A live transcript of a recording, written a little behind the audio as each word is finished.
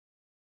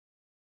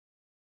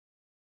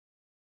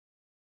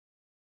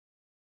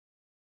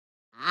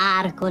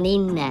Árkon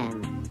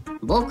innen,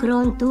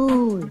 bokron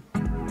túl,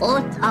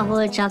 ott,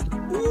 ahol csak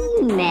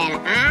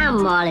immel,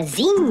 ámmal,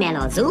 zimmel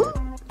a zum,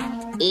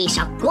 és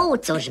a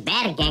kócos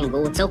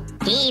bergengócok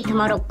két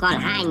marokkal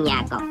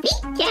hányják a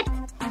fittyet,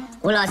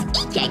 hol az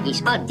ikeg is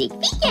addig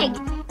fityeg,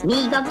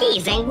 míg a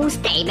gézengúz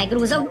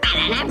tejmegrúzok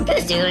bele nem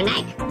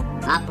közülnek.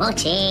 A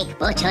pocsék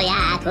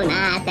pocsolyákon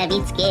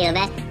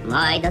átevickélve,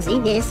 majd az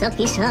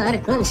időszaki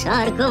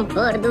sarkon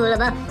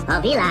fordulva, a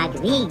világ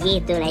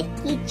végétől egy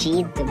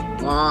kicsit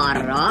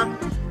balra,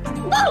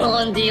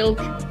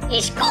 bolondjuk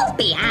és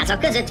kópiháza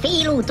között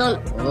félúton,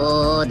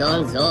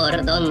 ódon,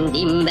 zordon,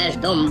 dimbes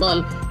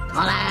dombon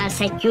találsz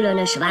egy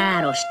különös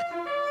várost,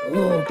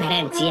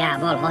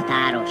 óperenciával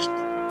határost.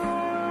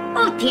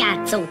 Ott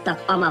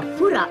játszódtak ama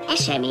fura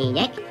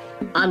események,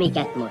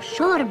 amiket most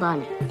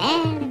sorban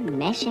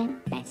elmese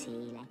beszél.